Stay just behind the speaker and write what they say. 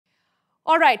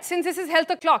All right, since this is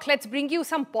Health O'Clock, let's bring you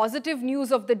some positive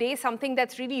news of the day, something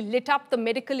that's really lit up the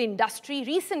medical industry.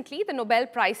 Recently, the Nobel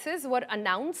Prizes were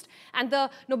announced, and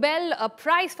the Nobel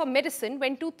Prize for Medicine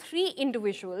went to 3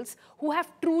 individuals who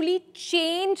have truly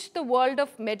changed the world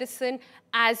of medicine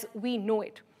as we know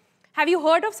it. Have you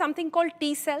heard of something called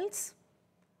T cells?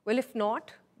 Well, if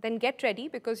not, then get ready,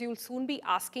 because you'll soon be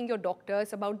asking your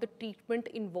doctors about the treatment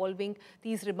involving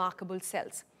these remarkable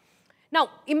cells. Now,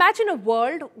 imagine a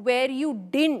world where you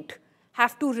didn't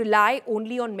have to rely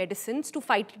only on medicines to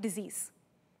fight disease.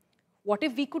 What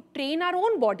if we could train our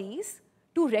own bodies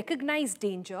to recognize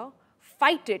danger,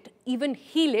 fight it, even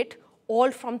heal it,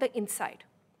 all from the inside?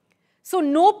 So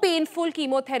no painful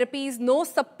chemotherapies, no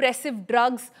suppressive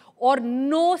drugs, or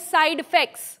no side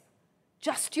effects.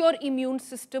 Just your immune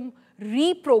system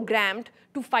reprogrammed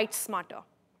to fight smarter.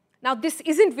 Now, this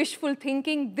isn't wishful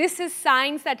thinking. This is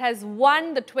science that has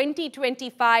won the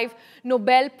 2025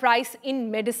 Nobel Prize in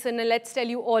Medicine, and let's tell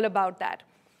you all about that.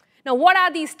 Now, what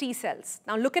are these T cells?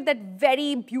 Now, look at that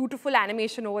very beautiful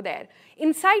animation over there.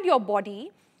 Inside your body,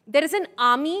 there is an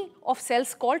army of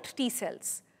cells called T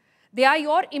cells. They are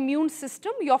your immune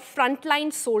system, your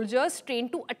frontline soldiers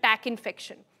trained to attack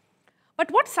infection.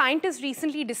 But what scientists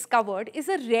recently discovered is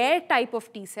a rare type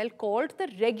of T cell called the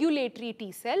regulatory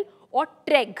T cell, or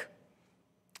Treg.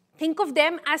 Think of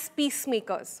them as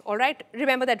peacemakers, all right?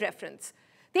 Remember that reference.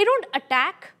 They don't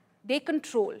attack, they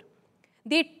control.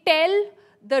 They tell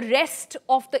the rest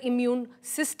of the immune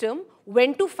system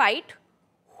when to fight,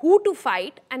 who to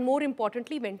fight, and more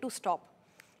importantly, when to stop.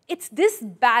 It's this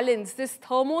balance, this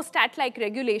thermostat-like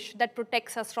regulation that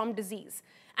protects us from disease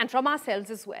and from ourselves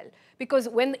as well. Because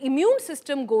when the immune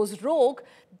system goes rogue,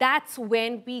 that's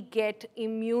when we get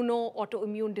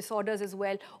autoimmune disorders as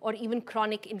well, or even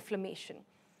chronic inflammation.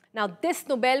 Now, this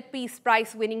Nobel Peace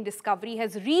Prize winning discovery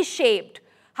has reshaped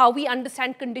how we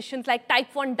understand conditions like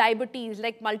type 1 diabetes,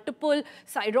 like multiple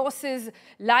cirrhosis,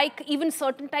 like even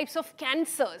certain types of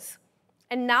cancers.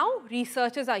 And now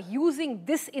researchers are using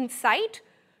this insight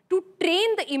to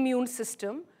train the immune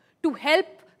system to help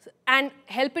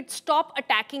it stop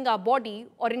attacking our body,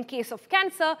 or in case of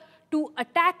cancer, to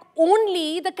attack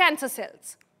only the cancer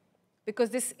cells.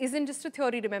 Because this isn't just a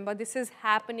theory, remember, this is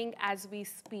happening as we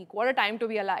speak. What a time to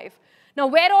be alive. Now,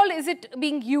 where all is it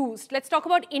being used? Let's talk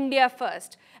about India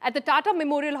first. At the Tata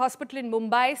Memorial Hospital in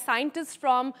Mumbai, scientists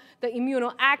from the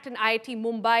Immunotherapy and IIT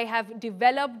Mumbai have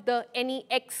developed the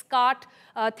Nex-cart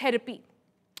therapy.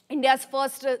 India's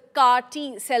first CAR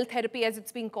T cell therapy, as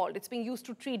it's being called. It's being used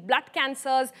to treat blood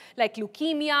cancers like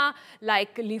leukemia,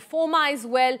 like lymphoma as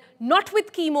well, not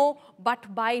with chemo,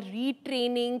 but by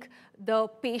retraining the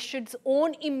patient's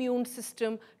own immune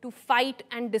system to fight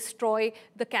and destroy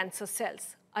the cancer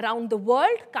cells. Around the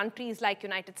world, countries like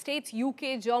United States,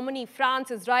 UK, Germany,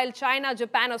 France, Israel, China,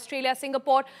 Japan, Australia,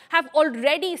 Singapore have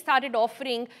already started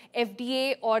offering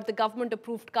FDA or the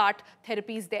government-approved CAR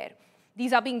therapies there.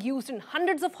 These are being used in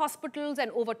hundreds of hospitals, and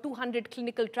over 200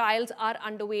 clinical trials are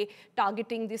underway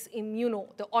targeting this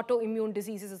the autoimmune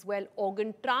diseases as well,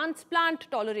 organ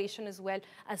transplant toleration as well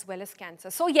as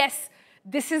cancer. So yes,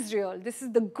 this is real. This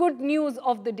is the good news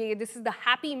of the day. This is the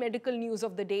happy medical news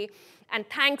of the day. And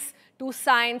thanks to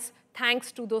science,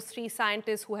 thanks to those 3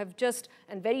 scientists who have just,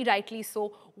 and very rightly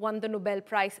so, won the Nobel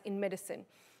Prize in Medicine.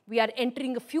 We are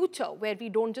entering a future where we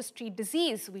don't just treat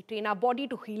disease, we train our body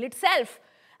to heal itself.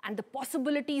 And the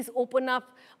possibilities that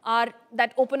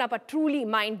open up are truly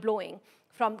mind-blowing.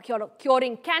 From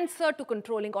curing cancer to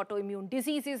controlling autoimmune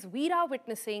diseases, we are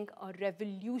witnessing a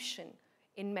revolution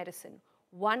in medicine,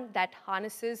 one that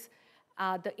harnesses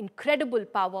the incredible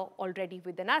power already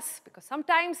within us. Because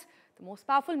sometimes the most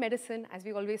powerful medicine, as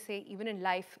we always say, even in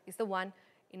life, is the one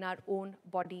in our own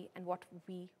body and what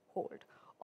we hold.